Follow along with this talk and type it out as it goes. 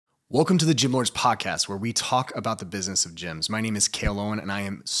Welcome to the Gym Lords podcast, where we talk about the business of gyms. My name is Cale Owen, and I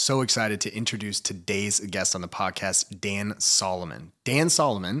am so excited to introduce today's guest on the podcast, Dan Solomon. Dan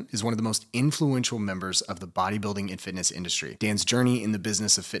Solomon is one of the most influential members of the bodybuilding and fitness industry. Dan's journey in the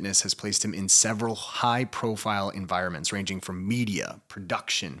business of fitness has placed him in several high-profile environments, ranging from media,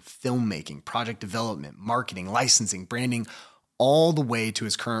 production, filmmaking, project development, marketing, licensing, branding, all the way to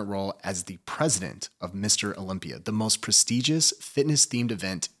his current role as the president of Mr. Olympia, the most prestigious fitness-themed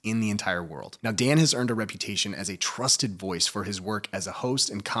event in the entire world. Now, Dan has earned a reputation as a trusted voice for his work as a host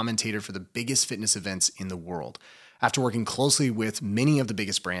and commentator for the biggest fitness events in the world. After working closely with many of the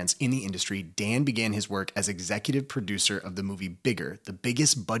biggest brands in the industry, Dan began his work as executive producer of the movie Bigger, the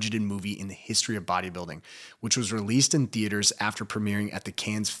biggest budgeted movie in the history of bodybuilding, which was released in theaters after premiering at the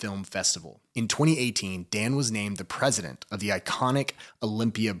Cannes Film Festival. In 2018, Dan was named the president of the iconic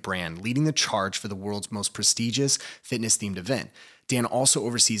Olympia brand, leading the charge for the world's most prestigious fitness-themed event. Dan also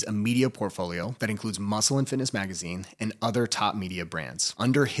oversees a media portfolio that includes Muscle and Fitness magazine and other top media brands.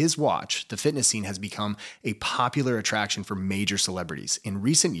 Under his watch, the fitness scene has become a popular attraction for major celebrities. In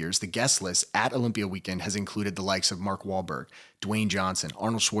recent years, the guest list at Olympia Weekend has included the likes of Mark Wahlberg, Dwayne Johnson,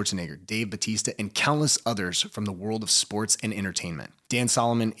 Arnold Schwarzenegger, Dave Bautista, and countless others from the world of sports and entertainment. Dan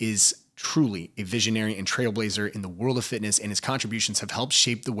Solomon is truly a visionary and trailblazer in the world of fitness, and his contributions have helped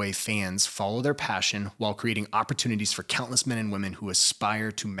shape the way fans follow their passion while creating opportunities for countless men and women who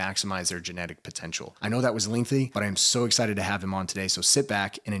aspire to maximize their genetic potential. I know that was lengthy, but I am so excited to have him on today. So sit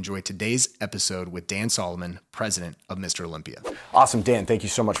back and enjoy today's episode with Dan Solomon, president of Mr. Olympia. Awesome, Dan. Thank you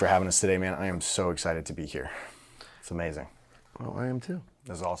so much for having us today, man. I am so excited to be here. It's amazing. Well, I am too.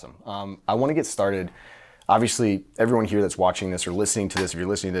 That's awesome. I want to get started. Obviously, everyone here that's watching this or listening to this, if you're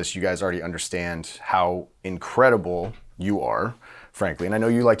listening to this, you guys already understand how incredible you are, frankly. And I know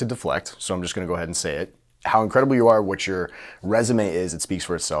you like to deflect, so I'm just going to go ahead and say it. How incredible you are, what your resume is, it speaks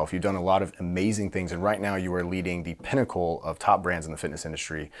for itself. You've done a lot of amazing things, and right now you are leading the pinnacle of top brands in the fitness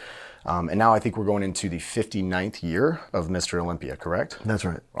industry. And now I think we're going into the 59th year of Mr. Olympia, correct? That's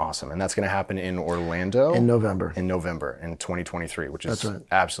right. Awesome. And that's going to happen in Orlando? In November. In 2023, which is That's right.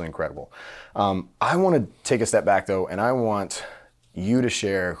 Absolutely incredible. I want to take a step back, though, and I want you to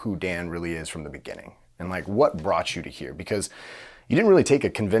share who Dan really is from the beginning and like what brought you to here, because you didn't really take a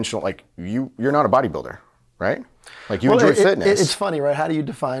conventional, like you're not a bodybuilder, right? Like you enjoy fitness. It's funny, right? How do you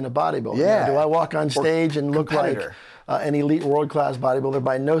define a bodybuilder? Yeah. Do I walk on stage and look like competitor. An elite world-class bodybuilder?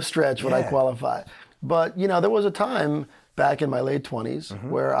 By no stretch would I qualify. But, you know, there was a time back in my late 20s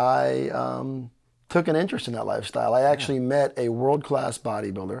where I took an interest in that lifestyle. I actually met a world-class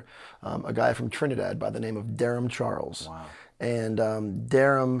bodybuilder, a guy from Trinidad by the name of Derham Charles. Wow. And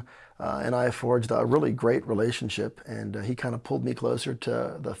Derham and I forged a really great relationship, and he kind of pulled me closer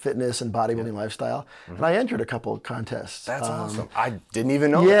to the fitness and bodybuilding lifestyle. And I entered a couple of contests. That's awesome. I didn't even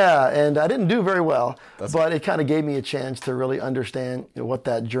know that. Yeah, and I didn't do very well, but it kind of gave me a chance to really understand what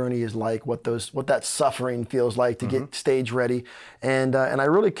that journey is like, what that suffering feels like to get stage ready. And I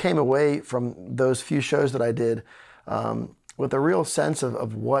really came away from those few shows that I did with a real sense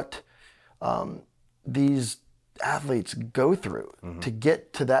of what these athletes go through to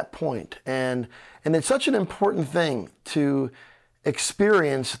get to that point. And it's such an important thing to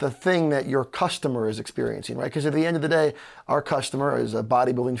experience the thing that your customer is experiencing, right? Because at the end of the day, our customer is a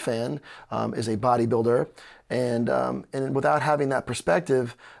bodybuilding fan, is a bodybuilder. And without having that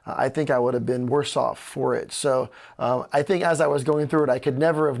perspective, I think I would have been worse off for it. So I think as I was going through it, I could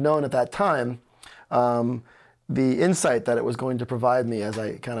never have known at that time the insight that it was going to provide me as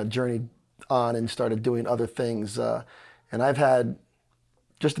I kind of journeyed on and started doing other things. And I've had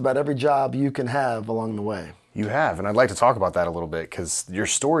just about every job you can have along the way. You have, and I'd like to talk about that a little bit, because your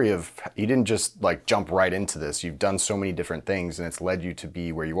story of, you didn't just like jump right into this. You've done so many different things, and it's led you to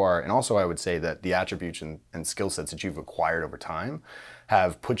be where you are. And also I would say that the attributes and skill sets that you've acquired over time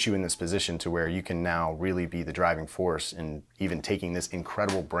have put you in this position to where you can now really be the driving force in even taking this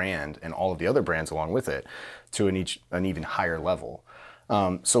incredible brand and all of the other brands along with it to an even higher level.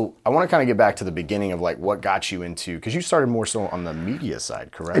 So I want to kind of get back to the beginning of like what got you into, because you started more so on the media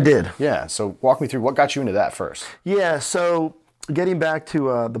side, correct? I did. Yeah. So walk me through what got you into that first. Yeah. So getting back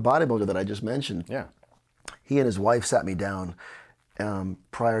to the bodybuilder that I just mentioned. Yeah. He and his wife sat me down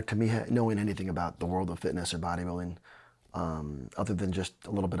prior to me knowing anything about the world of fitness or bodybuilding, other than just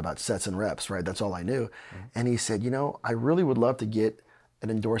a little bit about sets and reps, right? That's all I knew. And he said, you know, I really would love to get an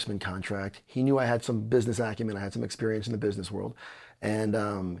endorsement contract. He knew I had some business acumen. I had some experience in the business world.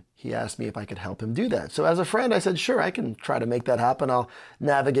 And he asked me if I could help him do that. So as a friend, I said, sure, I can try to make that happen. I'll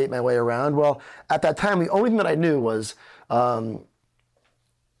navigate my way around. Well, at that time, the only thing that I knew was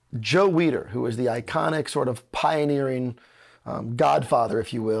Joe Weider, who was the iconic sort of pioneering godfather,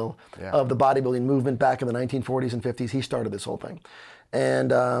 if you will, of the bodybuilding movement back in the 1940s and 50s. He started this whole thing.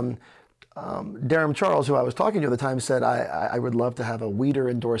 And Darren Charles, who I was talking to at the time, said, I would love to have a Weider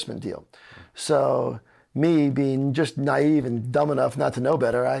endorsement deal. So me being just naive and dumb enough not to know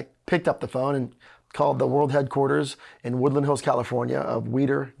better, I picked up the phone and called the world headquarters in Woodland Hills, California of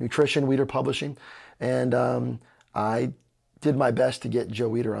Weider Nutrition, Weider Publishing. And I did my best to get Joe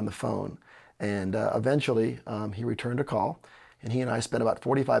Weider on the phone. And eventually he returned a call. And he and I spent about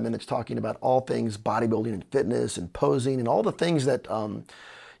 45 minutes talking about all things bodybuilding and fitness and posing and all the things that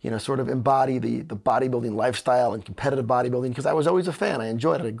sort of embody the bodybuilding lifestyle and competitive bodybuilding, because I was always a fan. I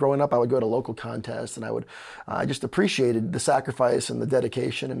enjoyed it. Growing up, I would go to local contests, and I just appreciated the sacrifice and the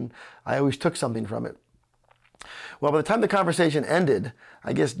dedication, and I always took something from it. Well, by the time the conversation ended,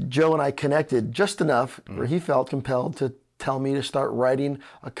 I guess Joe and I connected just enough where he felt compelled to tell me to start writing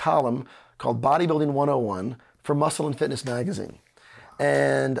a column called Bodybuilding 101 for Muscle and Fitness magazine.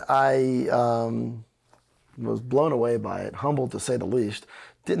 And I was blown away by it, humbled to say the least.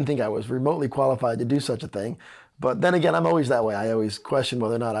 Didn't think I was remotely qualified to do such a thing. But then again, I'm always that way. I always question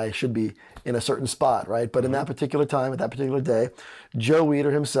whether or not I should be in a certain spot, right? But in that particular time, at that particular day, Joe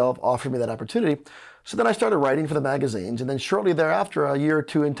Weider himself offered me that opportunity. So then I started writing for the magazines. And then shortly thereafter, a year or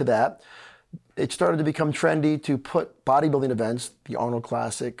two into that, it started to become trendy to put bodybuilding events, the Arnold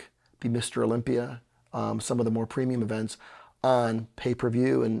Classic, the Mr. Olympia, some of the more premium events, on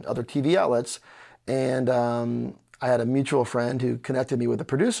pay-per-view and other TV outlets. And I had a mutual friend who connected me with a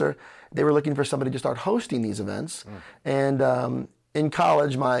producer. They were looking for somebody to start hosting these events. And in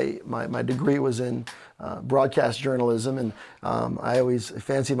college, my degree was in broadcast journalism, and I always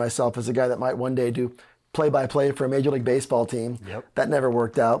fancied myself as a guy that might one day do play-by-play for a Major League Baseball team. That never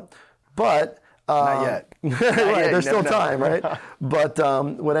worked out. But not yet. Right, there's still time, right? But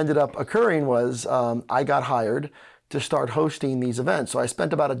what ended up occurring was I got hired to start hosting these events. So I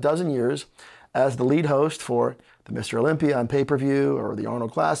spent about a dozen years as the lead host for the Mr. Olympia on pay-per-view or the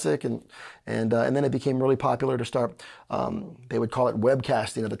Arnold Classic, and then it became really popular to start. They would call it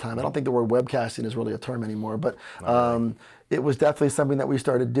webcasting at the time. I don't think the word webcasting is really a term anymore, but it was definitely something that we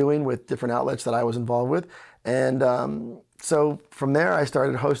started doing with different outlets that I was involved with, and so from there I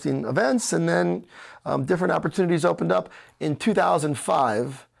started hosting events, and then different opportunities opened up. In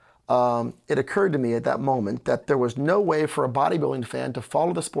 2005. It occurred to me at that moment that there was no way for a bodybuilding fan to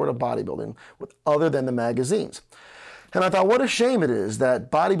follow the sport of bodybuilding other than the magazines. And I thought, what a shame it is that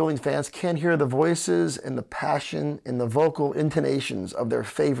bodybuilding fans can't hear the voices and the passion and the vocal intonations of their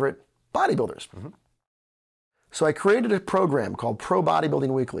favorite bodybuilders. So I created a program called Pro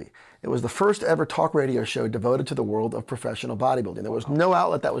Bodybuilding Weekly. It was the first ever talk radio show devoted to the world of professional bodybuilding. There was no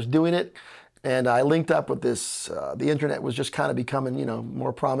outlet that was doing it. And I linked up with this, the internet was just kind of becoming,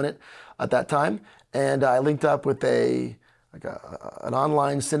 more prominent at that time. And I linked up with an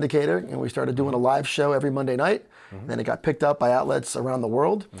online syndicator, and we started doing a live show every Monday night. Then it got picked up by outlets around the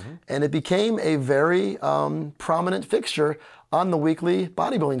world. And it became a very prominent fixture on the weekly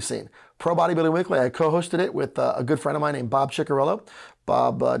bodybuilding scene. Pro Bodybuilding Weekly, I co-hosted it with a good friend of mine named Bob Ciccarello.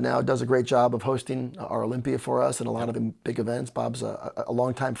 Bob now does a great job of hosting our Olympia for us and a lot of the big events. Bob's a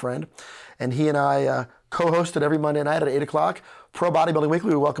longtime friend. And he and I co-hosted every Monday night at 8 o'clock. Pro Bodybuilding Weekly,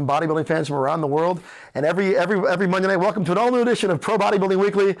 we welcome bodybuilding fans from around the world. And every Monday night, welcome to an all-new edition of Pro Bodybuilding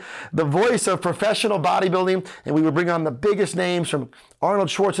Weekly, the voice of professional bodybuilding. And we would bring on the biggest names from Arnold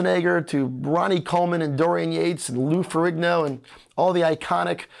Schwarzenegger to Ronnie Coleman and Dorian Yates and Lou Ferrigno and all the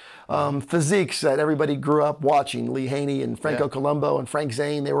iconic physiques that everybody grew up watching. Lee Haney and Franco Columbo and Frank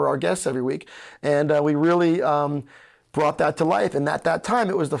Zane, they were our guests every week. And we really brought that to life. And at that time,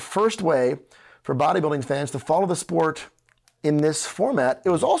 it was the first way for bodybuilding fans to follow the sport in this format. It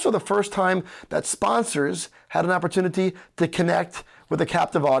was also the first time that sponsors had an opportunity to connect with a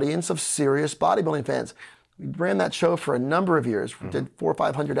captive audience of serious bodybuilding fans. We ran that show for a number of years. We did 400 or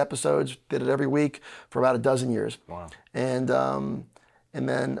 500 episodes, did it every week for about a dozen years. Wow. And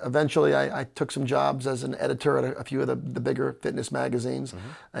then eventually I took some jobs as an editor at a few of the bigger fitness magazines.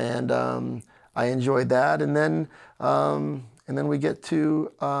 And I enjoyed that. And then we get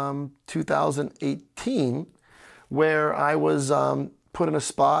to 2018, where I was put in a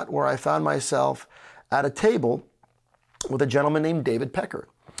spot where I found myself at a table with a gentleman named David Pecker.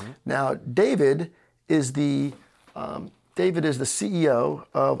 Now, David is the CEO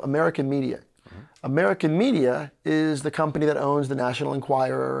of American Media. American Media is the company that owns the National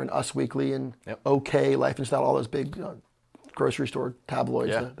Enquirer and Us Weekly and OK, Life and Style, all those big grocery store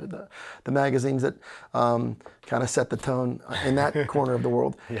tabloids, the magazines that kind of set the tone in that corner of the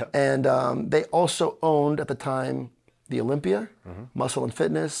world. And they also owned at the time the Olympia, Muscle and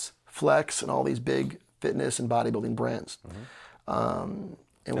Fitness, Flex, and all these big fitness and bodybuilding brands.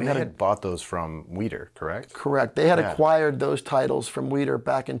 And they had bought those from Weider, correct? Correct. They had acquired those titles from Weider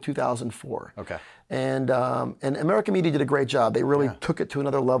back in 2004. Okay. And American Media did a great job. They really took it to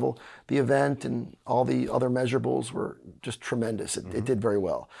another level. The event and all the other measurables were just tremendous. It did very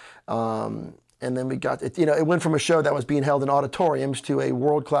well. And then we got it. It went from a show that was being held in auditoriums to a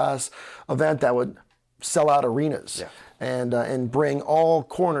world-class event that would sell out arenas and bring all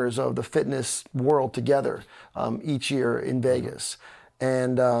corners of the fitness world together each year in Vegas.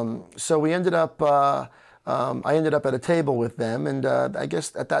 And so we ended up. I ended up at a table with them, and I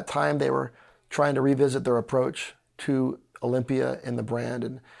guess at that time they were trying to revisit their approach to Olympia and the brand.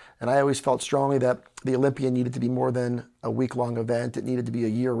 And I always felt strongly that the Olympia needed to be more than a week-long event. It needed to be a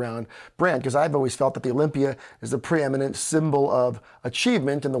year-round brand, because I've always felt that the Olympia is the preeminent symbol of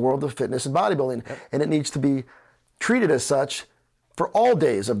achievement in the world of fitness and bodybuilding. And it needs to be treated as such for all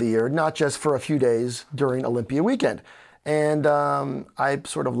days of the year, not just for a few days during Olympia weekend. And I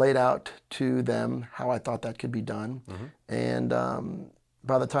sort of laid out to them how I thought that could be done. And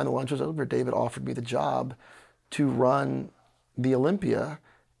by the time the lunch was over, David offered me the job to run the Olympia.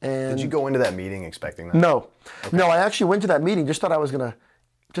 And did you go into that meeting expecting that? No. No, I actually went to that meeting, just thought I was gonna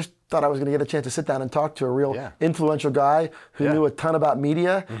get a chance to sit down and talk to a real influential guy who knew a ton about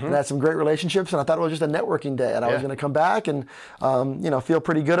media and had some great relationships. And I thought it was just a networking day, and I was gonna come back and feel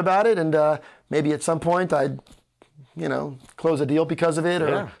pretty good about it, and maybe at some point I'd close a deal because of it,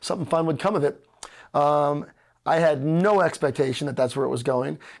 or something fun would come of it. I had no expectation that that's where it was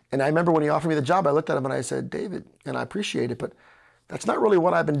going. And I remember when he offered me the job, I looked at him and I said, David, and I appreciate it, but that's not really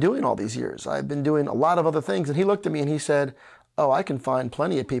what I've been doing all these years. I've been doing a lot of other things. And he looked at me and he said, oh, I can find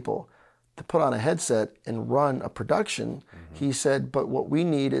plenty of people to put on a headset and run a production. He said, but what we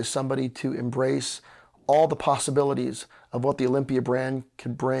need is somebody to embrace all the possibilities of what the Olympia brand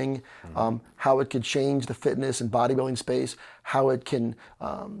could bring, how it could change the fitness and bodybuilding space, how it can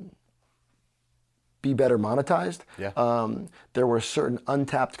be better monetized. There were certain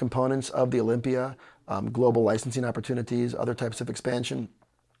untapped components of the Olympia, global licensing opportunities, other types of expansion,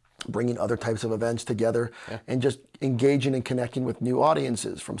 bringing other types of events together, and just engaging and connecting with new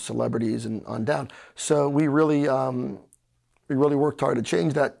audiences from celebrities and on down. So we really worked hard to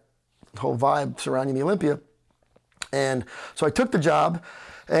change that whole vibe surrounding the Olympia. And so I took the job,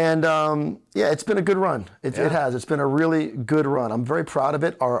 and it's been a good run. It has. It's been a really good run. I'm very proud of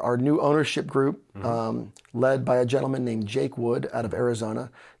it. Our new ownership group, led by a gentleman named Jake Wood out of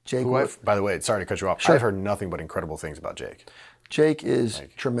Arizona. By the way, sorry to cut you off. I've heard nothing but incredible things about Jake. Jake is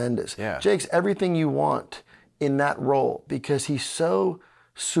tremendous. Jake's everything you want in that role, because he's so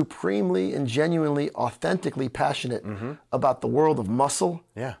supremely and genuinely, authentically passionate about the world of muscle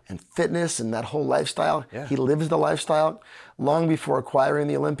and fitness and that whole lifestyle. He lives the lifestyle. Long before acquiring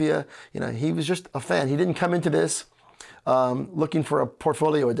the Olympia, he was just a fan. He didn't come into this looking for a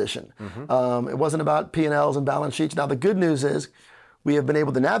portfolio addition. It wasn't about P&Ls and balance sheets. Now the good news is we have been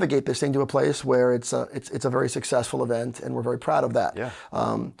able to navigate this thing to a place where it's a very successful event, and we're very proud of that.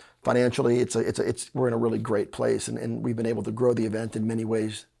 Financially, we're in a really great place, and we've been able to grow the event in many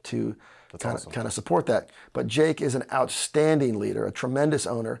ways to kind of support that. But Jake is an outstanding leader, a tremendous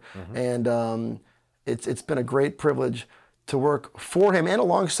owner, and it's been a great privilege to work for him and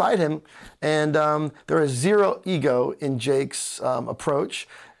alongside him. And there is zero ego in Jake's approach.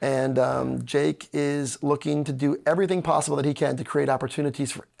 And Jake is looking to do everything possible that he can to create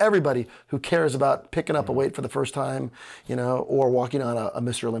opportunities for everybody who cares about picking up a weight for the first time, or walking on a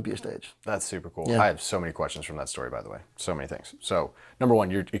Mr. Olympia stage. That's super cool. I have so many questions from that story, by the way. So many things. So, number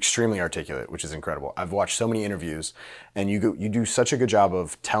one, you're extremely articulate, which is incredible. I've watched so many interviews, and you do such a good job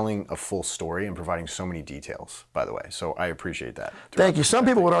of telling a full story and providing so many details, by the way. So I appreciate that. Thank you. Some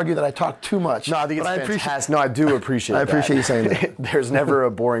people would argue that I talk too much. No, I think it's fantastic. No, I do appreciate that. I appreciate you saying that. There's never a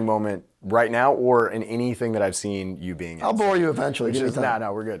boring moment right now or in anything that I've seen you being in. I'll bore you eventually.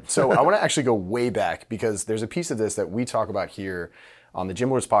 No, we're good. So I want to actually go way back, because there's a piece of this that we talk about here on the Gym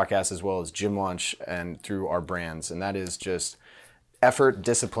Lords podcast, as well as Gym Launch and through our brands, and that is just effort,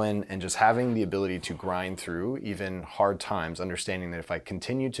 discipline, and just having the ability to grind through even hard times, understanding that if I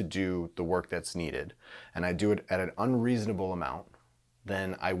continue to do the work that's needed and I do it at an unreasonable amount,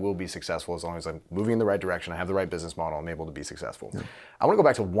 then I will be successful as long as I'm moving in the right direction, I have the right business model, I'm able to be successful. I want to go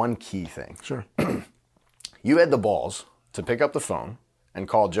back to one key thing. Sure. You had the balls to pick up the phone and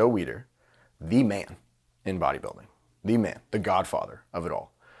call Joe Weider the man in bodybuilding, the man, the godfather of it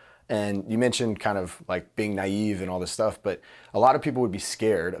all. And you mentioned kind of like being naive and all this stuff, but a lot of people would be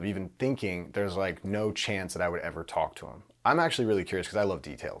scared of even thinking there's like no chance that I would ever talk to him. I'm actually really curious, because I love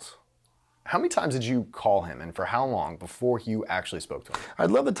details. How many times did you call him, and for how long before you actually spoke to him?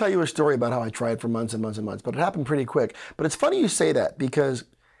 I'd love to tell you a story about how I tried for months and months and months, but it happened pretty quick. But it's funny you say that, because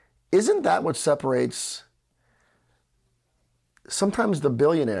isn't that what separates sometimes the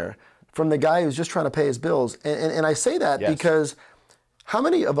billionaire from the guy who's just trying to pay his bills? And I say that because how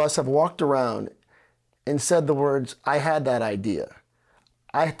many of us have walked around and said the words, I had that idea.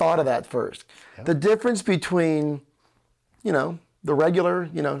 I thought of that first. Yep. The difference between, the regular,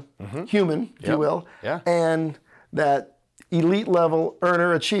 human, if you will, and that elite level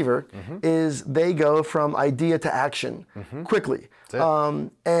earner achiever is they go from idea to action quickly.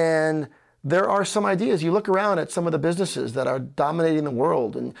 And there are some ideas. You look around at some of the businesses that are dominating the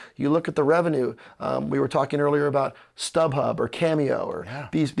world, and you look at the revenue. We were talking earlier about StubHub or Cameo or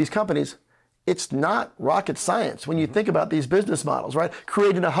these companies. It's not rocket science when you think about these business models, right?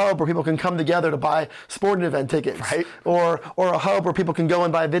 Creating a hub where people can come together to buy sporting event tickets, right? Or a hub where people can go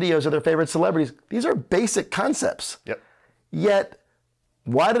and buy videos of their favorite celebrities. These are basic concepts. Yep. Yet,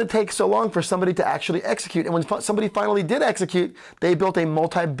 why did it take so long for somebody to actually execute? And when somebody finally did execute, they built a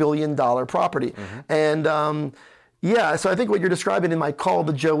multi-billion-dollar property. And so I think what you're describing in my call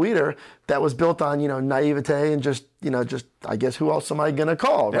to Joe Weider, that was built on, naivete and just I guess who else am I gonna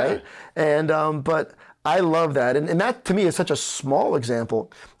call, right? And but I love that, and that to me is such a small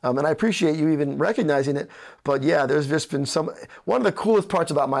example, and I appreciate you even recognizing it. But yeah, there's just been one of the coolest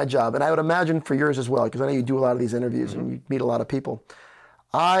parts about my job, and I would imagine for yours as well, because I know you do a lot of these interviews and you meet a lot of people.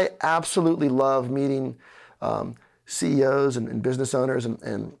 I absolutely love meeting CEOs and business owners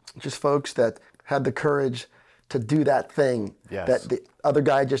and just folks that had the courage to do that thing that the other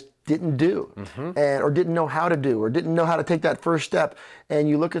guy just didn't do, or didn't know how to do, or didn't know how to take that first step. And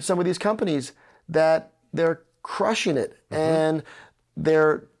you look at some of these companies that they're crushing it, and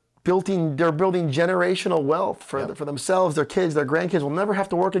they're building generational wealth for themselves, their kids, their grandkids will never have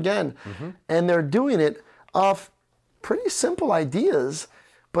to work again. And they're doing it off pretty simple ideas,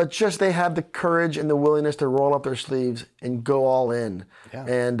 but just they have the courage and the willingness to roll up their sleeves and go all in.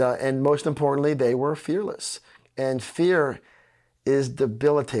 And most importantly, they were fearless. And fear is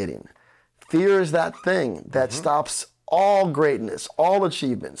debilitating. Fear is that thing that stops all greatness, all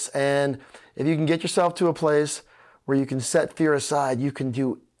achievements. And if you can get yourself to a place where you can set fear aside, you can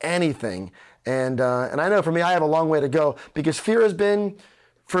do anything. And I know for me, I have a long way to go, because fear has been,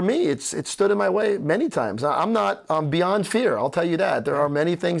 for me, it's stood in my way many times. I'm not beyond fear, I'll tell you that. There are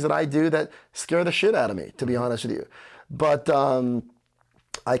many things that I do that scare the shit out of me, to be honest with you. But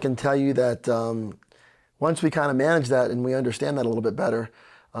I can tell you that once we kind of manage that and we understand that a little bit better,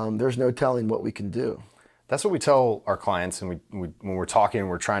 there's no telling what we can do. That's what we tell our clients, and when we're talking,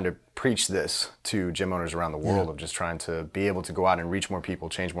 we're trying to preach this to gym owners around the world, of just trying to be able to go out and reach more people,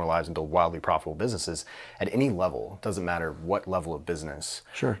 change more lives, and build wildly profitable businesses at any level. It doesn't matter what level of business.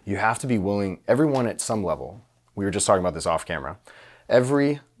 Sure. You have to be willing, everyone at some level, we were just talking about this off camera,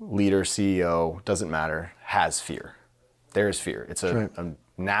 every leader, CEO, doesn't matter, has fear. There is fear. It's a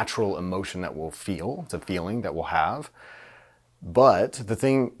natural emotion that we'll feel. It's a feeling that we'll have. But the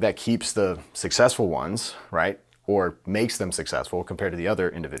thing that keeps the successful ones, right, or makes them successful compared to the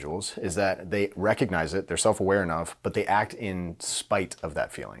other individuals, is that they recognize it, they're self-aware enough, but they act in spite of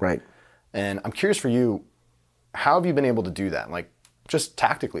that feeling. Right. And I'm curious for you, how have you been able to do that? Like, just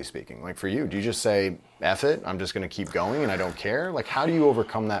tactically speaking, like for you, do you just say, F it, I'm just going to keep going and I don't care? Like, how do you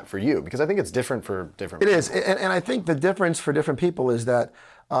overcome that for you? Because I think it's different for different people. It is, and I think the difference for different people is that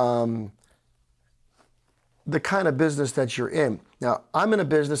the kind of business that you're in. Now, I'm in a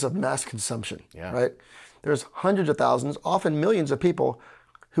business of mass consumption, right? There's hundreds of thousands, often millions of people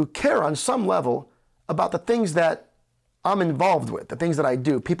who care on some level about the things that I'm involved with, the things that I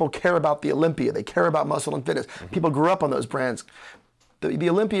do. People care about the Olympia. They care about muscle and fitness. People grew up on those brands. The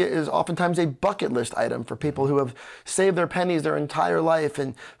Olympia is oftentimes a bucket list item for people who have saved their pennies their entire life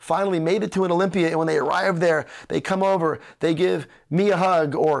and finally made it to an Olympia. And when they arrive there, they come over, they give me a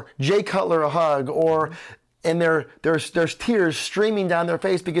hug or Jay Cutler a hug, and there's tears streaming down their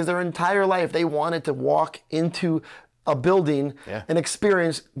face because their entire life they wanted to walk into a building and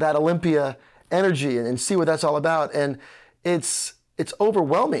experience that Olympia energy and see what that's all about. And it's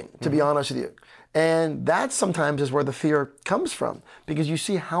overwhelming, to be honest with you. And that sometimes is where the fear comes from, because you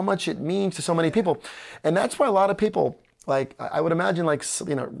see how much it means to so many people. And that's why a lot of people, like, I would imagine, like,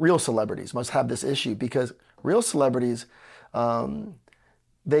 real celebrities must have this issue, because real celebrities,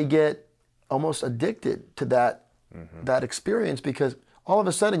 they get almost addicted to that experience, because all of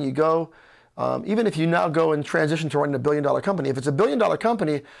a sudden you go, even if you now go and transition to running a $1 billion company, if it's a $1 billion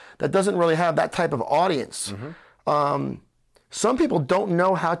company that doesn't really have that type of audience, some people don't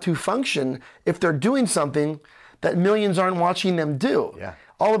know how to function if they're doing something that millions aren't watching them do.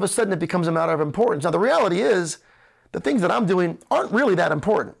 all of a sudden it becomes a matter of importance. Now, the reality is the things that I'm doing aren't really that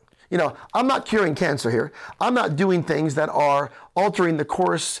important. I'm not curing cancer here. I'm not doing things that are altering the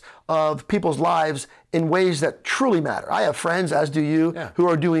course of people's lives in ways that truly matter. I have friends, as do you, who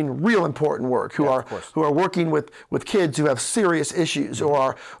are doing real important work, who are working with kids who have serious issues,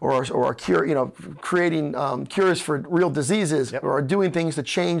 or are creating cures for real diseases, or are doing things to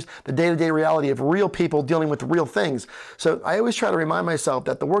change the day-to-day reality of real people dealing with real things. So I always try to remind myself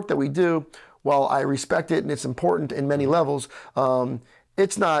that the work that we do, while I respect it and it's important in many levels,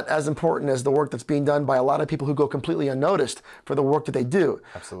 it's not as important as the work that's being done by a lot of people who go completely unnoticed for the work that they do.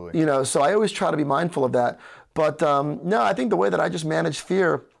 Absolutely. So I always try to be mindful of that. But no, I think the way that I just manage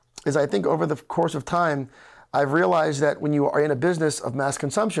fear is, I think over the course of time, I've realized that when you are in a business of mass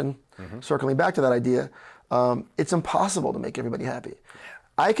consumption, circling back to that idea, it's impossible to make everybody happy.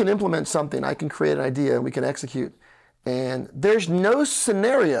 I can implement something, I can create an idea, and we can execute. And there's no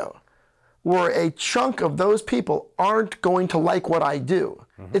scenario where a chunk of those people aren't going to like what I do.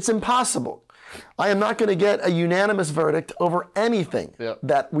 It's impossible. I am not going to get a unanimous verdict over anything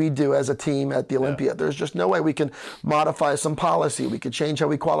that we do as a team at the Olympia. There's just no way. We can modify some policy. We could change how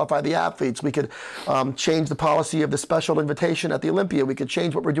we qualify the athletes. We could change the policy of the special invitation at the Olympia. We could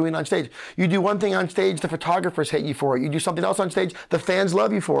change what we're doing on stage. You do one thing on stage, the photographers hate you for it. You do something else on stage, the fans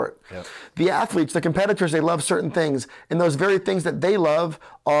love you for it. The athletes, the competitors, they love certain things. And those very things that they love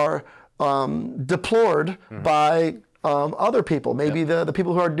are deplored by other people, maybe the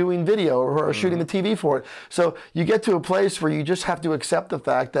people who are doing video or who are shooting the TV for it. So you get to a place where you just have to accept the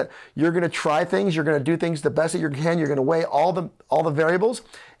fact that you're going to try things, you're going to do things the best that you can, you're going to weigh all the variables,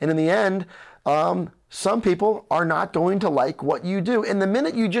 and in the end, some people are not going to like what you do. And the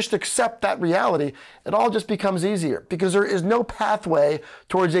minute you just accept that reality, it all just becomes easier, because there is no pathway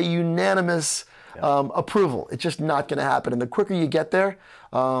towards a unanimous approval. It's just not going to happen. And the quicker you get there,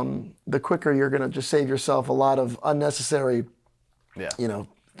 the quicker you're going to just save yourself a lot of unnecessary,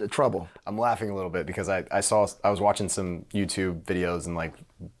 trouble. I'm laughing a little bit because I was watching some YouTube videos, and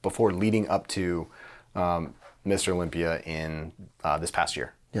before leading up to Mr. Olympia in this past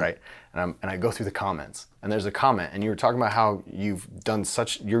year, right? And I go through the comments, and there's a comment, and you were talking about how you've done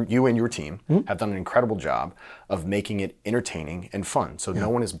you and your team have done an incredible job of making it entertaining and fun, so no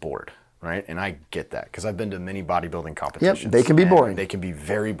one is bored. Right, and I get that because I've been to many bodybuilding competitions. They can be boring. They can be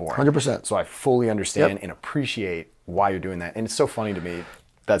very boring. 100%. So I fully understand and appreciate why you're doing that. And it's so funny to me,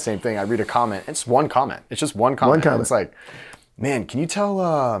 that same thing. I read a comment. It's one comment. It's just one comment. It's like, man, can you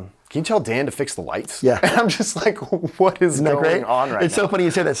tell Dan to fix the lights? Yeah. And I'm just like, what is going on right now? It's so funny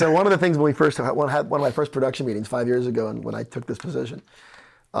you say that. So one of the things when we first had one of my first production meetings 5 years ago, and when I took this position,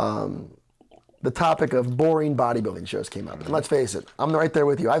 the topic of boring bodybuilding shows came up. And let's face it, I'm right there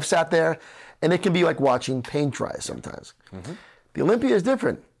with you. I've sat there, and it can be like watching paint dry sometimes. The Olympia is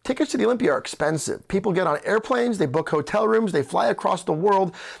different. Tickets to the Olympia are expensive. People get on airplanes, they book hotel rooms, they fly across the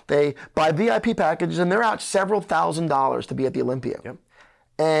world, they buy VIP packages, and they're out several $1,000s to be at the Olympia.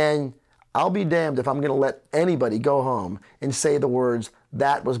 And I'll be damned if I'm going to let anybody go home and say the words,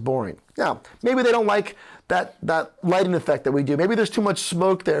 "That was boring." Now, maybe they don't like that lighting effect that we do. Maybe there's too much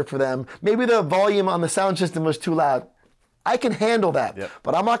smoke there for them. Maybe the volume on the sound system was too loud. I can handle that.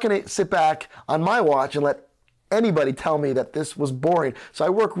 But I'm not going to sit back on my watch and let anybody tell me that this was boring. So I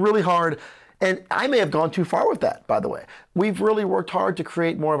work really hard. And I may have gone too far with that, by the way. We've really worked hard to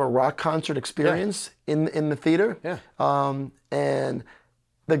create more of a rock concert experience in the theater. And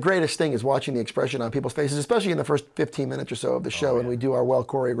the greatest thing is watching the expression on people's faces, especially in the first 15 minutes or so of the show, and we do our well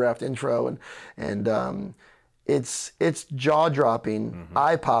choreographed intro, and it's jaw-dropping,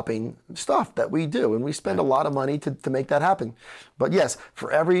 eye-popping stuff that we do, and we spend a lot of money to make that happen. But yes,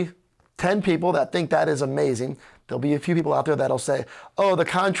 for every 10 people that think that is amazing, there'll be a few people out there that'll say, "Oh, the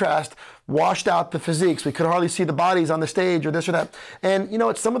contrast washed out the physiques. We could hardly see the bodies on the stage," or this or that. And you know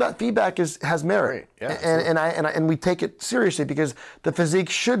what? Some of that feedback has merit, and we take it seriously, because the physique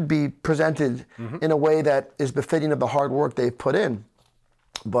should be presented in a way that is befitting of the hard work they've put in.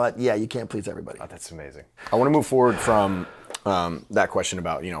 But yeah, you can't please everybody. Oh, that's amazing. I want to move forward from that question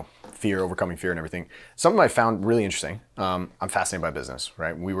about fear, overcoming fear, and everything. Something I found really interesting. I'm fascinated by business,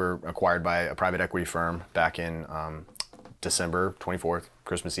 right? We were acquired by a private equity firm back in December 24th,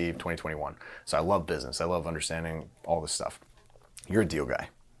 Christmas Eve, 2021. So I love business. I love understanding all this stuff. You're a deal guy.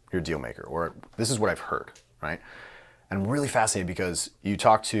 You're a deal maker, or this is what I've heard, right? And I'm really fascinated because you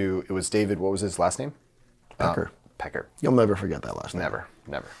talked to, it was David, what was his last name? Pecker. Pecker. You'll never forget that last name.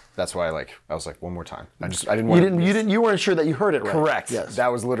 Never. That's why I was like, one more time. I didn't want you weren't sure that you heard it right. Correct. Yes. That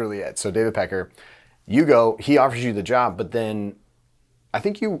was literally it. So David Pecker, he offers you the job, but then I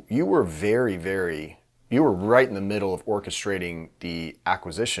think you were very, very you were right in the middle of orchestrating the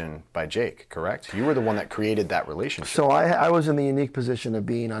acquisition by Jake, correct? You were the one that created that relationship. So I was in the unique position of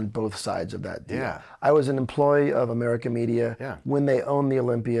being on both sides of that deal. Yeah. I was an employee of American Media when they owned the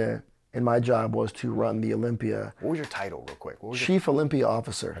Olympia, and my job was to run the Olympia. What was your title, real quick? Chief Olympia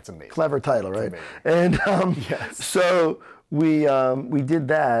Officer. That's amazing. Clever title, right? That's And yes. So we did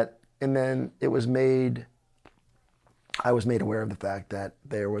that, and then I was made aware of the fact that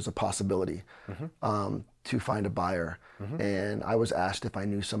there was a possibility to find a buyer, and I was asked if I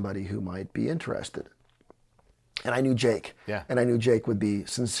knew somebody who might be interested. And I knew Jake, and I knew Jake would be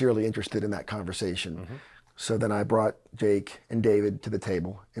sincerely interested in that conversation. So then I brought Jake and David to the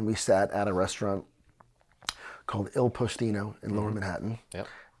table, and we sat at a restaurant called Il Postino in Lower Manhattan,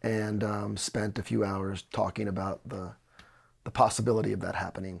 and spent a few hours talking about the possibility of that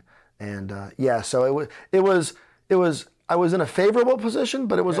happening. And so I was in a favorable position,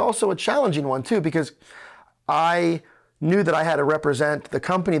 but it was also a challenging one too, because I knew that I had to represent the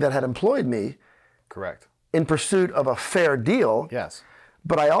company that had employed me. Correct. In pursuit of a fair deal. Yes.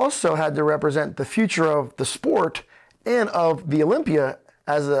 But I also had to represent the future of the sport and of the Olympia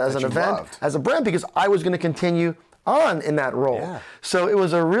as an event, loved. As a brand, because I was going to continue on in that role. Yeah. So it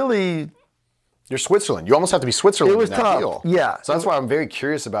was a really... You're Switzerland. You almost have to be Switzerland in that tough. deal. Yeah. So that's why I'm very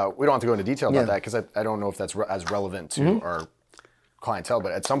curious about, we don't have to go into detail about that, because I don't know if that's as relevant to our clientele,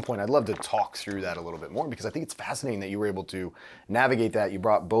 but at some point I'd love to talk through that a little bit more, because I think it's fascinating that you were able to navigate that. You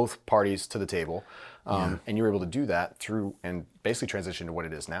brought both parties to the table, and you were able to do that through and basically transition to what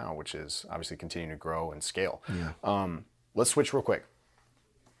it is now, which is obviously continuing to grow and scale. Yeah. Let's switch real quick.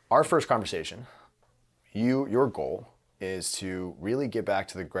 Our first conversation, your goal is to really get back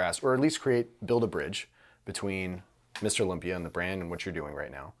to the grass, or at least build a bridge between Mr. Olympia and the brand and what you're doing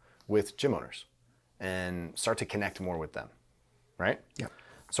right now with gym owners, and start to connect more with them, right? Yeah.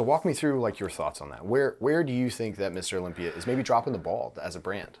 So walk me through like your thoughts on that. Where do you think that Mr. Olympia is maybe dropping the ball as a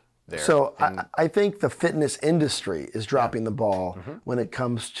brand there? So I think the fitness industry is dropping the ball when it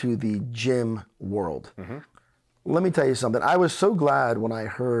comes to the gym world. Let me tell you something. I was so glad when I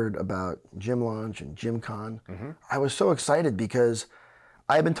heard about Gym Launch and GymCon. I was so excited because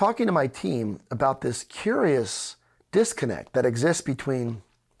I had been talking to my team about this curious disconnect that exists between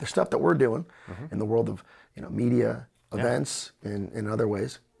the stuff that we're doing in the world of media, events, and in other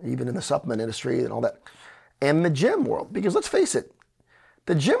ways, even in the supplement industry and all that, and the gym world. Because let's face it,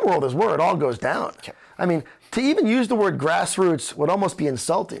 the gym world is where it all goes down. I mean, to even use the word grassroots would almost be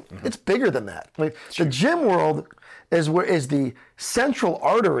insulting. It's bigger than that. Like, the gym world is the central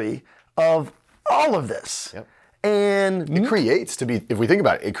artery of all of this. And it creates, if we think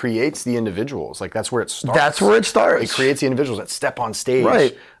about it, it creates the individuals. Like, that's where it starts. That's where it starts. It creates the individuals that step on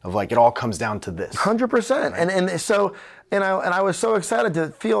stage of like, it all comes down to this. 100%. And I was so excited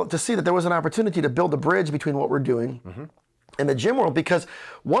to see that there was an opportunity to build a bridge between what we're doing in the gym world, because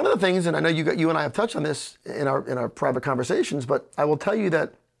one of the things, and I know you and I have touched on this in our private conversations, but I will tell you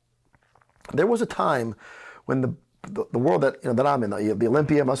that there was a time when the world that I'm in, the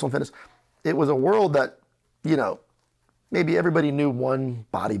Olympia, muscle and fitness, it was a world that maybe everybody knew one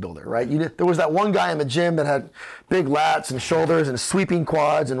bodybuilder, right? There was that one guy in the gym that had big lats and shoulders and sweeping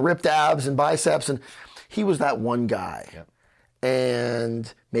quads and ripped abs and biceps, and he was that one guy.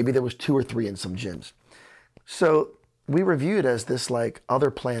 And maybe there was 2 or 3 in some gyms. So we were viewed as this like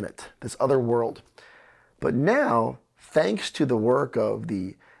other planet, this other world. But now, thanks to the work of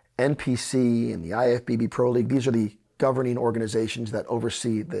the NPC and the IFBB Pro League, these are the governing organizations that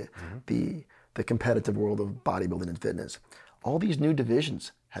oversee the competitive world of bodybuilding and fitness. All these new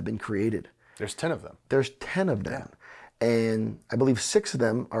divisions have been created. There's 10 of them. There's 10 of them. Yeah. And I believe 6 of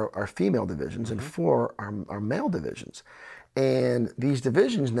them are female divisions and 4 are male divisions. And these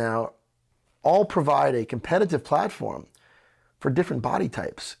divisions now all provide a competitive platform for different body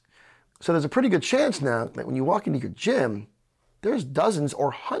types. So there's a pretty good chance now that when you walk into your gym, there's dozens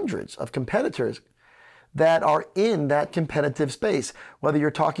or hundreds of competitors that are in that competitive space. Whether you're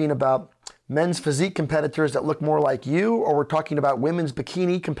talking about men's physique competitors that look more like you, or we're talking about women's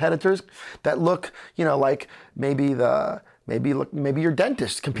bikini competitors that look, like maybe your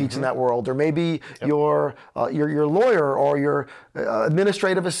dentist competes in that world, or maybe your lawyer or your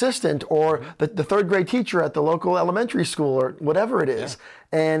administrative assistant, or the 3rd grade teacher at the local elementary school, or whatever it is.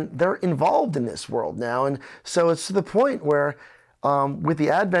 And they're involved in this world now. And so it's to the point where with the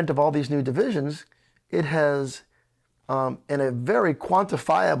advent of all these new divisions, it has, in a very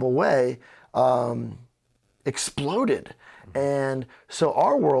quantifiable way, exploded. And so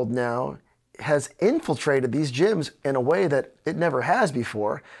our world now has infiltrated these gyms in a way that it never has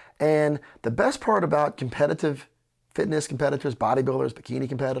before. And the best part about competitive fitness competitors, bodybuilders, bikini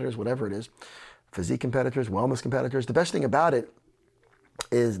competitors, whatever it is, physique competitors, wellness competitors. The best thing about it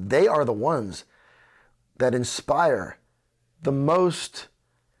is they are the ones that inspire the most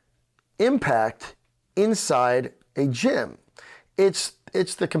impact inside a gym. It's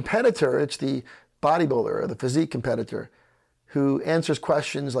the competitor, it's the bodybuilder or the physique competitor who answers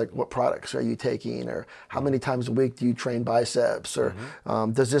questions like, what products are you taking, or how many times a week do you train biceps, or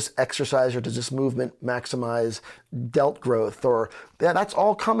does this exercise or does this movement maximize delt growth, or that's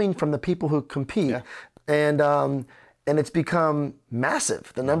all coming from the people who compete. And it's become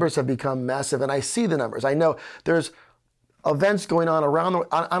massive. The numbers have become massive, and I see the numbers. I know there's events going on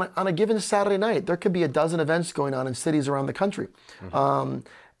on a given Saturday night. There could be a dozen events going on in cities around the country. And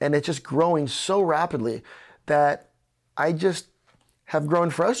it's just growing so rapidly that I just have grown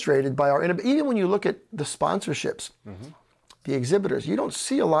frustrated by even when you look at the sponsorships, the exhibitors, you don't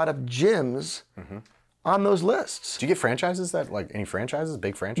see a lot of gyms on those lists. Do you get franchises any franchises,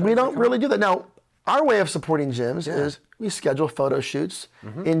 big franchises? We don't really do that. Now, our way of supporting gyms is we schedule photo shoots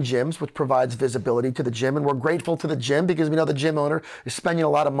in gyms, which provides visibility to the gym. And we're grateful to the gym because we know the gym owner is spending a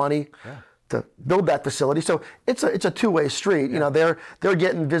lot of money to build that facility. So it's a two-way street. You know, they're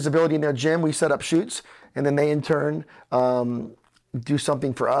getting visibility in their gym. We set up shoots, and then they in turn do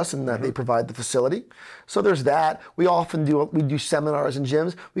something for us, and they provide the facility. So there's that. We often do seminars in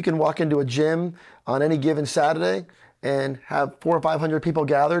gyms. We can walk into a gym on any given Saturday and have 400 or 500 people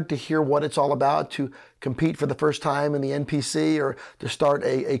gathered to hear what it's all about, to compete for the first time in the NPC, or to start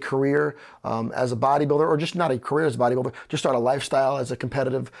a career as a bodybuilder, or just not a career as a bodybuilder, just start a lifestyle as a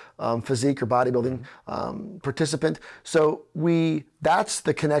competitive physique or bodybuilding participant. So that's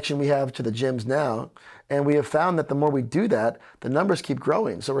the connection we have to the gyms now. And we have found that the more we do that, the numbers keep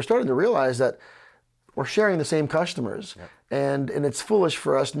growing. So we're starting to realize that we're sharing the same customers. And it's foolish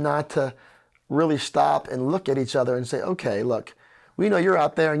for us not to really stop and look at each other and say, okay, look, we know you're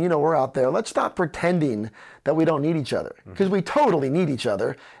out there and you know we're out there. Let's stop pretending that we don't need each other, because we totally need each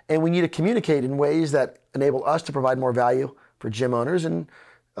other, and we need to communicate in ways that enable us to provide more value for gym owners, and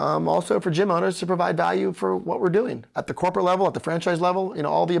also for gym owners to provide value for what we're doing at the corporate level, at the franchise level,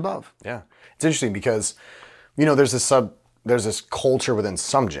 all the above. Yeah. It's interesting because, there's this culture within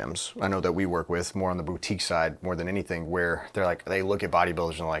some gyms, I know that we work with more on the boutique side more than anything, where they look at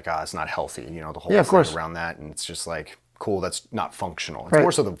bodybuilders and they're like, it's not healthy, the whole thing around that. And it's just like, cool, that's not functional. It's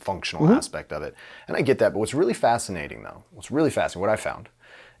more so the functional aspect of it. And I get that, but what's really fascinating though, what I found,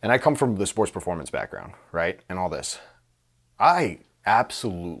 and I come from the sports performance background, right? And all this. I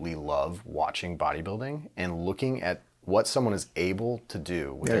absolutely love watching bodybuilding and looking at what someone is able to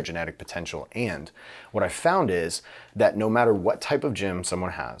do with their genetic potential. And what I found is that no matter what type of gym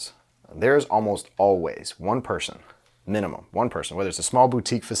someone has, there's almost always one person, minimum, one person, whether it's a small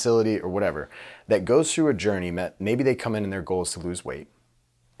boutique facility or whatever, that goes through a journey. Maybe they come in and their goal is to lose weight,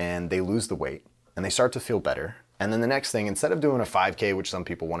 and they lose the weight and they start to feel better. And then the next thing, instead of doing a 5K, which some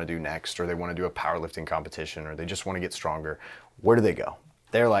people want to do next, or they want to do a powerlifting competition, or they just want to get stronger, where do they go?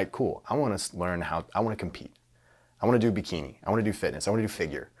 They're like, cool, I want to learn I want to compete. I want to do bikini. I want to do fitness. I want to do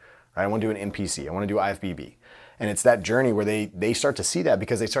figure. Right? I want to do an NPC. I want to do IFBB. And it's that journey where they start to see that,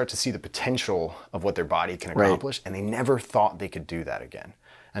 because they start to see the potential of what their body can accomplish, and they never thought they could do that again.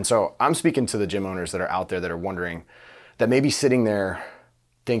 And so I'm speaking to the gym owners that are out there that are wondering, that may be sitting there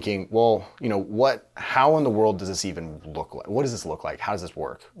thinking, well, how in the world does this even look like? What does this look like? How does this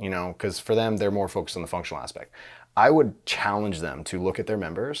work? Because for them, they're more focused on the functional aspect. I would challenge them to look at their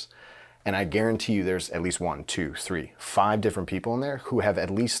members, and I guarantee you there's at least 1, 2, 3, 5 different people in there who have at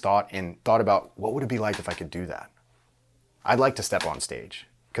least thought about, what would it be like if I could do that? I'd like to step on stage,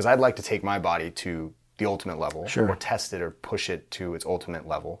 because I'd like to take my body to the ultimate level, or test it or push it to its ultimate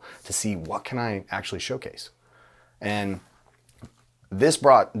level to see what can I actually showcase. And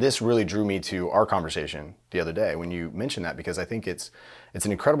this really drew me to our conversation the other day when you mentioned that, because I think it's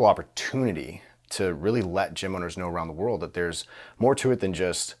an incredible opportunity to really let gym owners know around the world that there's more to it than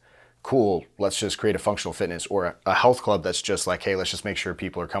just, cool, let's just create a functional fitness or a health club that's just like, hey, let's just make sure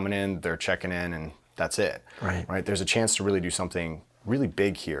people are coming in, they're checking in, and that's it. Right? There's a chance to really do something really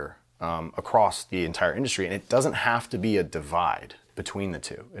big here across the entire industry, and it doesn't have to be a divide between the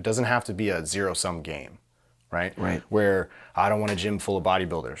two. It doesn't have to be a zero-sum game, right? Where I don't want a gym full of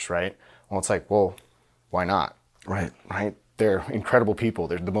bodybuilders, right? Well, it's like, well, why not? Right? They're incredible people.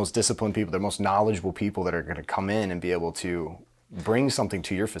 They're the most disciplined people. They're the most knowledgeable people that are going to come in and be able to bring something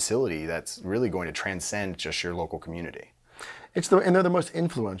to your facility that's really going to transcend just your local community. And they're the most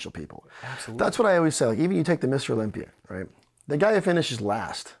influential people. Absolutely. That's what I always say. Like, even you take the Mr. Olympia, right? The guy who finishes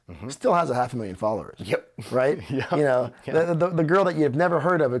last still has 500,000 followers. Right? The girl that you've never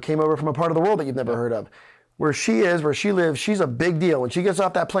heard of, who came over from a part of the world that you've never heard of, where she lives, she's a big deal. When she gets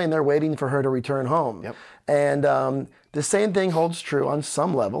off that plane, they're waiting for her to return home. Yep. And the same thing holds true on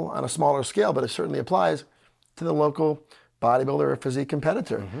some level, on a smaller scale, but it certainly applies to the local bodybuilder or physique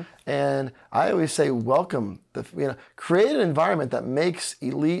competitor. And I always say, create an environment that makes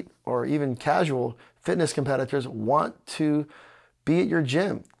elite or even casual fitness competitors want to be at your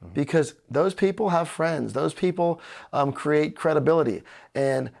gym, because those people have friends. Those people create credibility.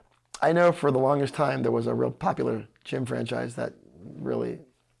 And I know for the longest time there was a real popular gym franchise that really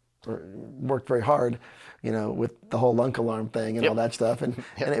worked very hard, with the whole lunk alarm thing and all that stuff. And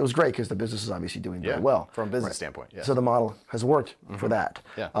it was great because the business is obviously doing very well. From a business standpoint, yes. So the model has worked for that.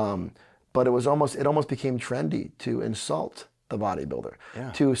 Yeah. But it almost became trendy to insult the bodybuilder,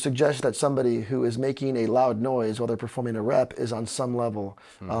 to suggest that somebody who is making a loud noise while they're performing a rep is on some level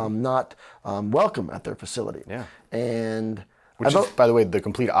not welcome at their facility. Yeah. And which is, by the way, the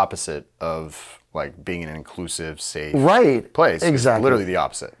complete opposite of like being an inclusive, safe place. Exactly. It's literally the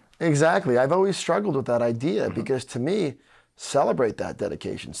opposite. Exactly. I've always struggled with that idea because to me, celebrate that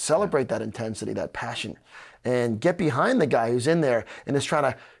dedication, celebrate that intensity, that passion, and get behind the guy who's in there and is trying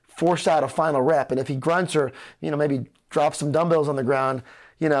to force out a final rep. And if he grunts or, maybe drops some dumbbells on the ground,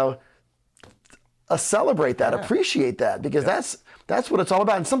 celebrate that, appreciate that, because that's what it's all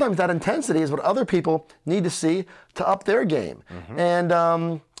about. And sometimes that intensity is what other people need to see to up their game. And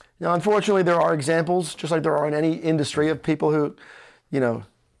unfortunately, there are examples, just like there are in any industry, of people who,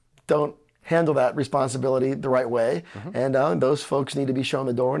 don't handle that responsibility the right way. And those folks need to be shown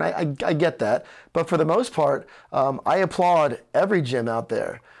the door. And I get that. But for the most part, I applaud every gym out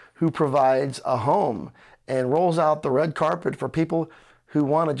there who provides a home and rolls out the red carpet for people who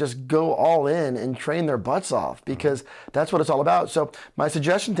want to just go all in and train their butts off, because that's what it's all about. So my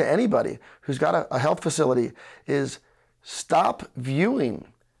suggestion to anybody who's got a health facility is stop viewing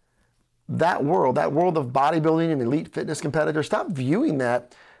that world of bodybuilding and elite fitness competitors, stop viewing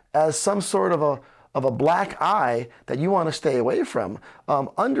that as some sort of a black eye that you want to stay away from.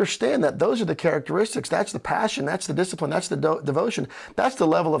 Understand that those are the characteristics, that's the passion, that's the discipline, that's the devotion, that's the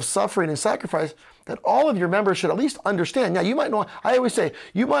level of suffering and sacrifice that all of your members should at least understand. Now, I always say,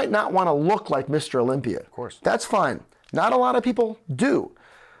 you might not want to look like Mr. Olympia. Of course. That's fine. Not a lot of people do.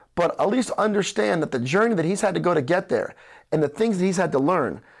 But at least understand that the journey that he's had to go to get there and the things that he's had to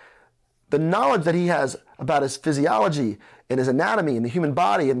learn, the knowledge that he has about his physiology and his anatomy and the human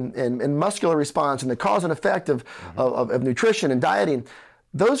body and muscular response and the cause and effect of nutrition and dieting,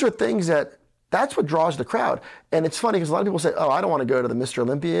 those are things that's what draws the crowd. And it's funny because a lot of people say, I don't want to go to the Mr.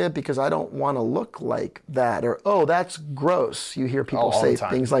 Olympia because I don't want to look like that. Or, that's gross. You hear people say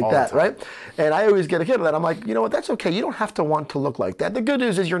things like that, right? And I always get a kick out of that. I'm like, you know what, that's okay. You don't have to want to look like that. The good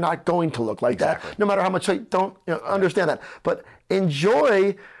news is you're not going to look like that, no matter how much you don't understand that. But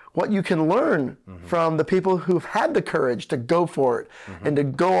enjoy what you can learn from the people who've had the courage to go for it and to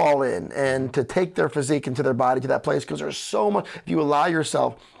go all in and to take their physique into their body to that place, because there's so much, if you allow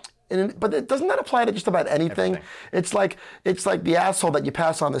yourself. But doesn't that apply to just about anything? It's like the asshole that you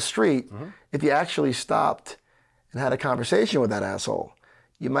pass on the street. If you actually stopped and had a conversation with that asshole,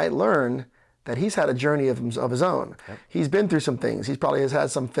 you might learn that he's had a journey of his own. He's been through some things. He probably has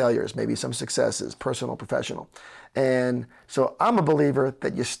had some failures, maybe some successes, personal, professional. And so I'm a believer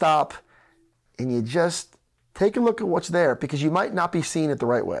that you stop and you just take a look at what's there, because you might not be seeing it the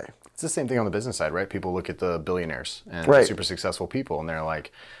right way. It's the same thing on the business side, right? People look at the billionaires and the super successful people, and they're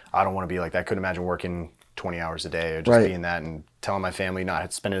like, I don't want to be like that. I couldn't imagine working 20 hours a day or just being that and telling my family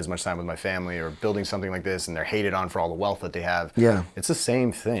not spending as much time with my family or building something like this, and they're hated on for all the wealth that they have. It's the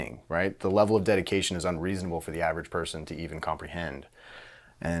same thing, right? The level of dedication is unreasonable for the average person to even comprehend.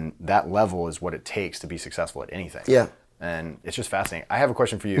 And that level is what it takes to be successful at anything. And it's just fascinating. I have a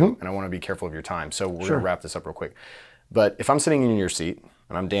question for you, and I want to be careful of your time. So we're going to wrap this up real quick. But if I'm sitting in your seat,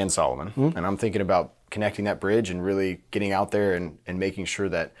 and I'm Dan Solomon, and I'm thinking about connecting that bridge and really getting out there and making sure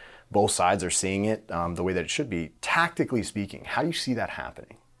that both sides are seeing it the way that it should be, tactically speaking, how do you see that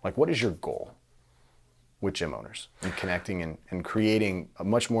happening? Like, what is your goal with gym owners and connecting and creating a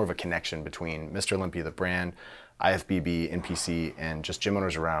much more of a connection between Mr. Olympia, the brand, IFBB, NPC, and just gym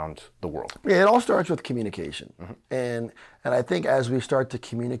owners around the world? It all starts with communication. And I think as we start to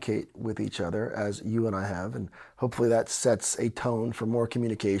communicate with each other, as you and I have, and hopefully that sets a tone for more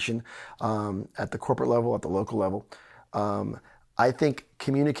communication at the corporate level, at the local level, I think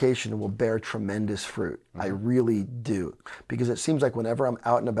communication will bear tremendous fruit. I really do. Because it seems like whenever I'm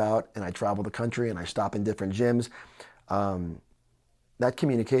out and about and I travel the country and I stop in different gyms, that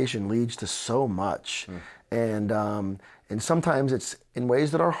communication leads to so much. And sometimes it's in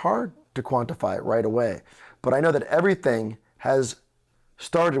ways that are hard to quantify right away. But I know that everything has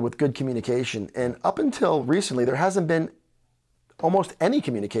started with good communication. And up until recently, there hasn't been almost any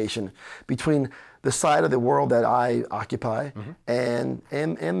communication between the side of the world that I occupy and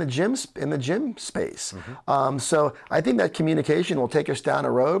the gym space. So I think that communication will take us down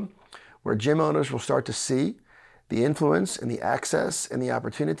a road where gym owners will start to see the influence and the access and the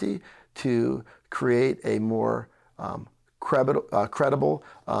opportunity to create a more credible,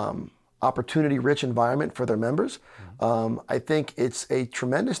 opportunity-rich environment for their members. I think it's a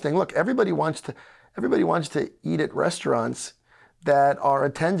tremendous thing. Look, everybody wants to eat at restaurants that are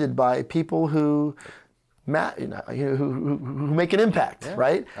attended by people who make an impact,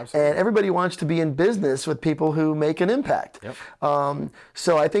 right? Absolutely. And everybody wants to be in business with people who make an impact.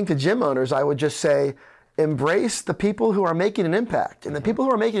 So I think to gym owners, I would just say, embrace the people who are making an impact. And the people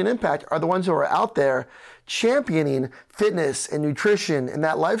who are making an impact are the ones who are out there championing fitness and nutrition and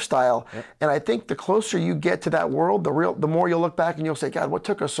that lifestyle. And I think the closer you get to that world, the more you'll look back and you'll say, God, what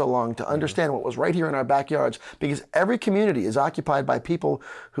took us so long to understand what was right here in our backyards? Because every community is occupied by people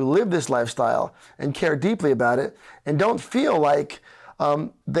who live this lifestyle and care deeply about it and don't feel like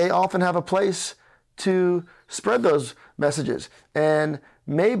they often have a place to spread those messages and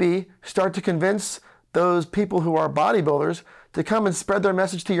maybe start to convince those people who are bodybuilders to come and spread their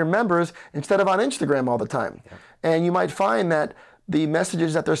message to your members instead of on Instagram all the time. And you might find that the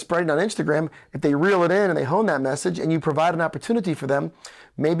messages that they're spreading on Instagram, if they reel it in and they hone that message and you provide an opportunity for them,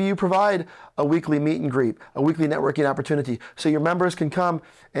 maybe you provide a weekly meet and greet, a weekly networking opportunity so your members can come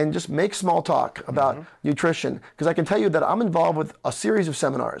and just make small talk about nutrition. Because I can tell you that I'm involved with a series of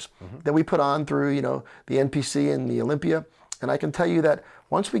seminars that we put on through, the NPC and the Olympia. And I can tell you that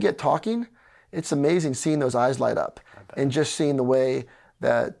once we get talking, it's amazing seeing those eyes light up and just seeing the way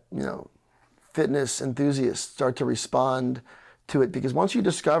that, fitness enthusiasts start to respond to it. Because once you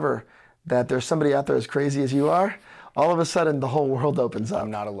discover that there's somebody out there as crazy as you are, all of a sudden the whole world opens up.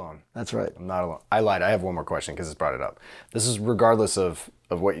 I'm not alone. That's right. I'm not alone. I lied. I have one more question because it's brought it up. This is regardless of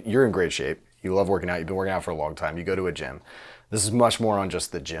what, you're in great shape. You love working out. You've been working out for a long time. You go to a gym. This is much more on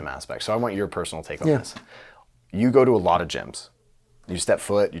just the gym aspect. So I want your personal take on this. You go to a lot of gyms. You step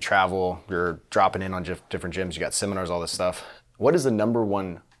foot, you travel, you're dropping in on different gyms, you got seminars, all this stuff. What is the number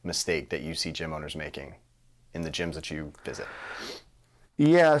one mistake that you see gym owners making in the gyms that you visit?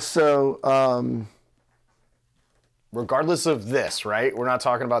 Yeah, so... regardless of this, right? We're not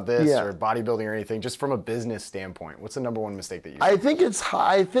talking about this or bodybuilding or anything, just from a business standpoint. What's the number one mistake that you see?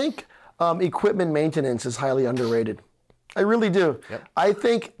 I think equipment maintenance is highly underrated. I really do. I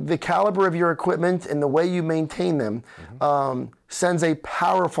think the caliber of your equipment and the way you maintain them sends a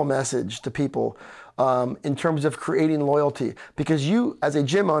powerful message to people in terms of creating loyalty. Because you, as a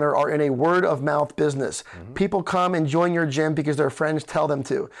gym owner, are in a word-of-mouth business. People come and join your gym because their friends tell them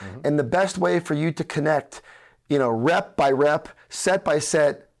to. And the best way for you to connect, rep by rep, set by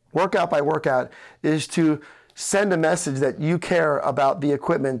set, workout by workout, is to send a message that you care about the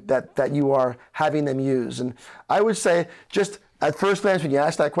equipment that you are having them use. And I would say, just at first glance, when you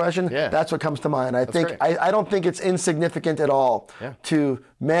ask that question, that's what comes to mind. I don't think it's insignificant at all to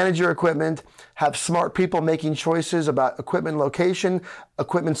manage your equipment, have smart people making choices about equipment location,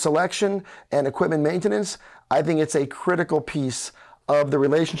 equipment selection, and equipment maintenance. I think it's a critical piece of the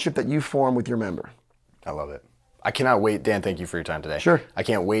relationship that you form with your member. I love it. I cannot wait. Dan, thank you for your time today. Sure. I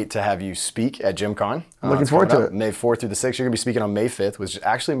can't wait to have you speak at GymCon. Looking forward to it. May 4th through the 6th. You're going to be speaking on May 5th, which is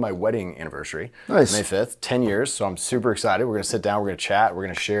actually my wedding anniversary. Nice. May 5th, 10 years. So I'm super excited. We're going to sit down. We're going to chat. We're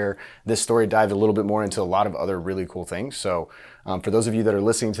going to share this story, dive a little bit more into a lot of other really cool things. So for those of you that are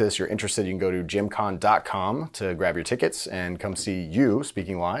listening to this, you're interested, you can go to gymcon.com to grab your tickets and come see you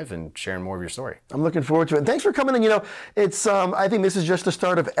speaking live and sharing more of your story. I'm looking forward to it. And thanks for coming. And it's I think this is just the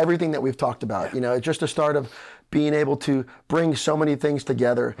start of everything that we've talked about. It's just the start of being able to bring so many things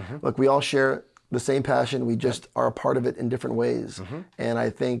together. Look, we all share the same passion. We just are a part of it in different ways. And I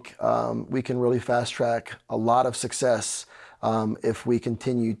think we can really fast track a lot of success if we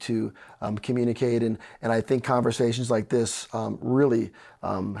continue to communicate. And I think conversations like this really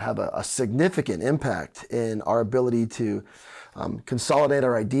have a significant impact in our ability to consolidate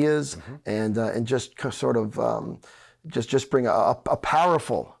our ideas and just sort of just bring a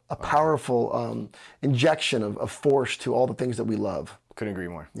powerful injection of force to all the things that we love. Couldn't agree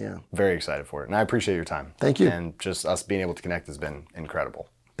more. Yeah. Very excited for it. And I appreciate your time. Thank you. And just us being able to connect has been incredible.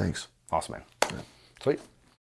 Thanks. Awesome, man. Yeah. Sweet.